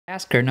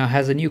Tasker now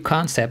has a new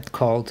concept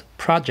called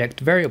project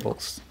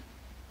variables.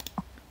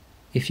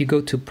 If you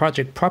go to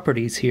project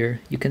properties here,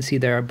 you can see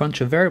there are a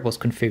bunch of variables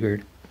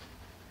configured.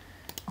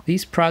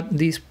 These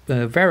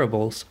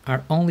variables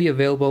are only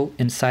available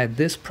inside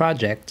this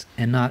project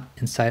and not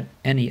inside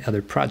any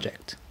other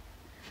project.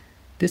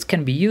 This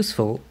can be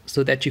useful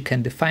so that you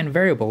can define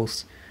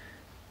variables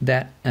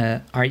that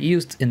are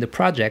used in the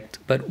project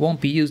but won't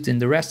be used in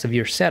the rest of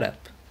your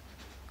setup.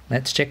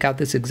 Let's check out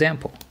this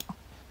example.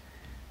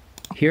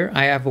 Here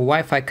I have a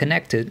Wi-Fi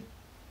connected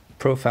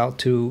profile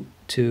to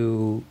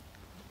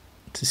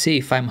see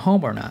if I'm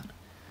home or not.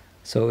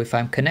 So if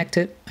I'm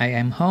connected, I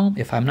am home.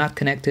 If I'm not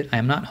connected, I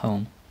am not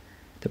home.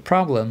 The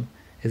problem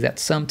is that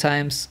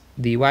sometimes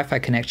the Wi-Fi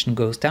connection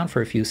goes down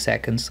for a few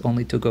seconds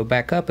only to go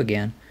back up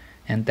again,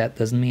 and that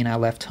doesn't mean I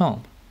left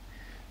home.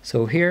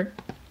 So here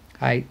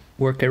I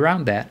work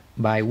around that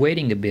by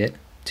waiting a bit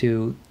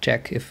to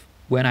check if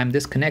when I'm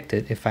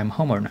disconnected, if I'm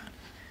home or not.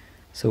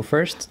 So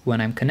first,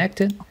 when I'm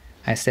connected,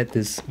 I set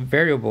this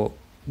variable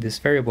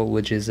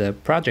which is a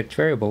project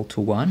variable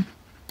to 1,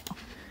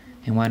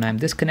 and when I'm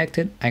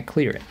disconnected, I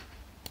clear it.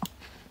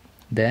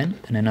 Then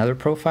in another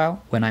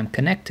profile, when I'm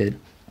connected,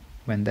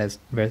 when this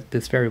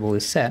variable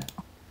is set,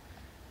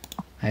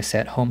 I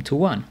set home to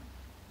 1.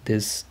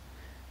 This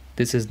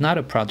is not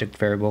a project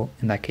variable,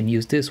 and I can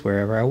use this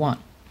wherever I want.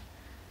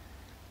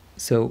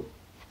 So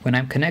when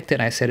I'm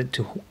connected, I set it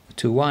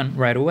to 1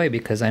 right away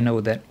because I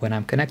know that when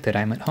I'm connected,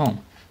 I'm at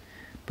home.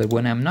 But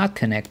when I'm not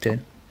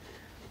connected,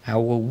 I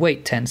will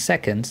wait 10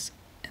 seconds,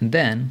 and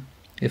then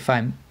if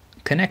I'm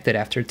connected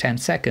after 10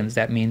 seconds,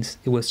 that means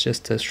it was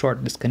just a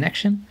short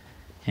disconnection,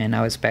 and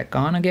now it's back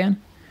on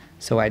again.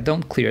 So I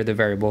don't clear the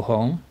variable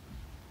home.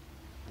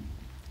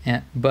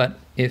 But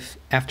if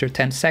after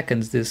 10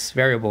 seconds this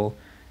variable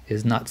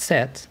is not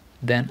set,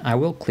 then I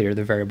will clear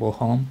the variable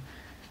home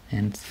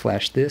and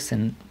flash this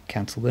and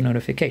cancel the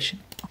notification.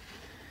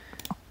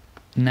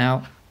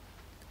 Now,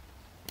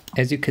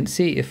 as you can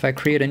see, if I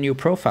create a new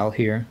profile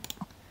here,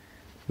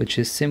 which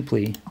is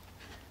simply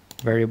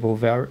variable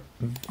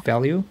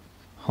value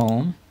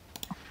home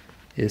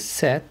is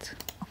set,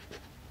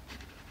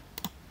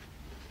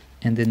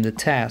 and in the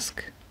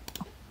task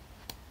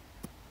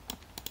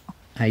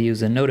I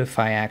use a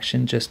notify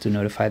action just to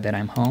notify that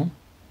I'm home.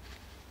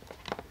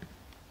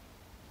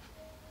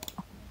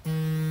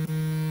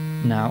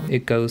 Now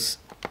it goes,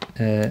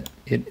 it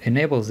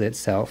enables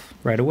itself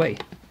right away.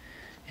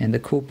 And the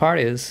cool part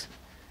is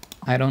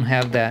I don't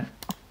have that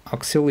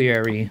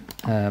auxiliary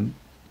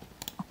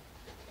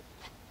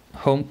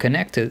home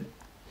connected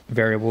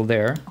variable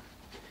there,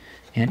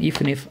 and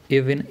even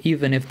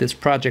if this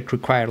project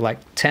required like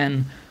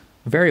 10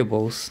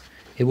 variables,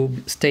 it will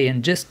stay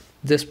in just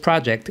this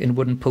project and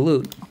wouldn't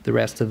pollute the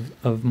rest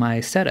of my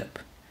setup.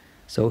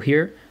 So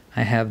here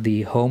I have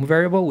the home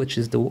variable, which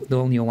is the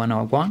only one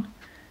I want,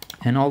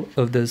 and all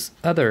of those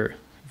other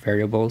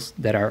variables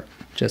that are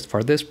just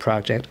for this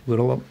project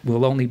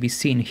will only be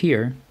seen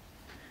here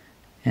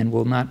and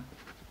will not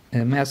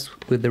mess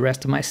with the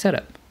rest of my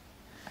setup.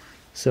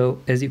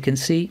 So as you can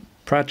see,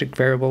 project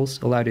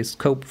variables allow to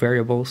scope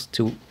variables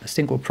to a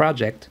single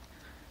project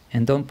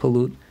and don't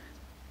pollute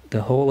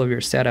the whole of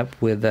your setup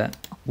with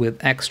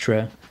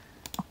extra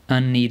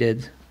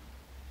unneeded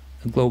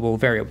global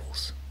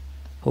variables.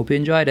 Hope you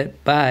enjoyed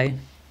it. Bye.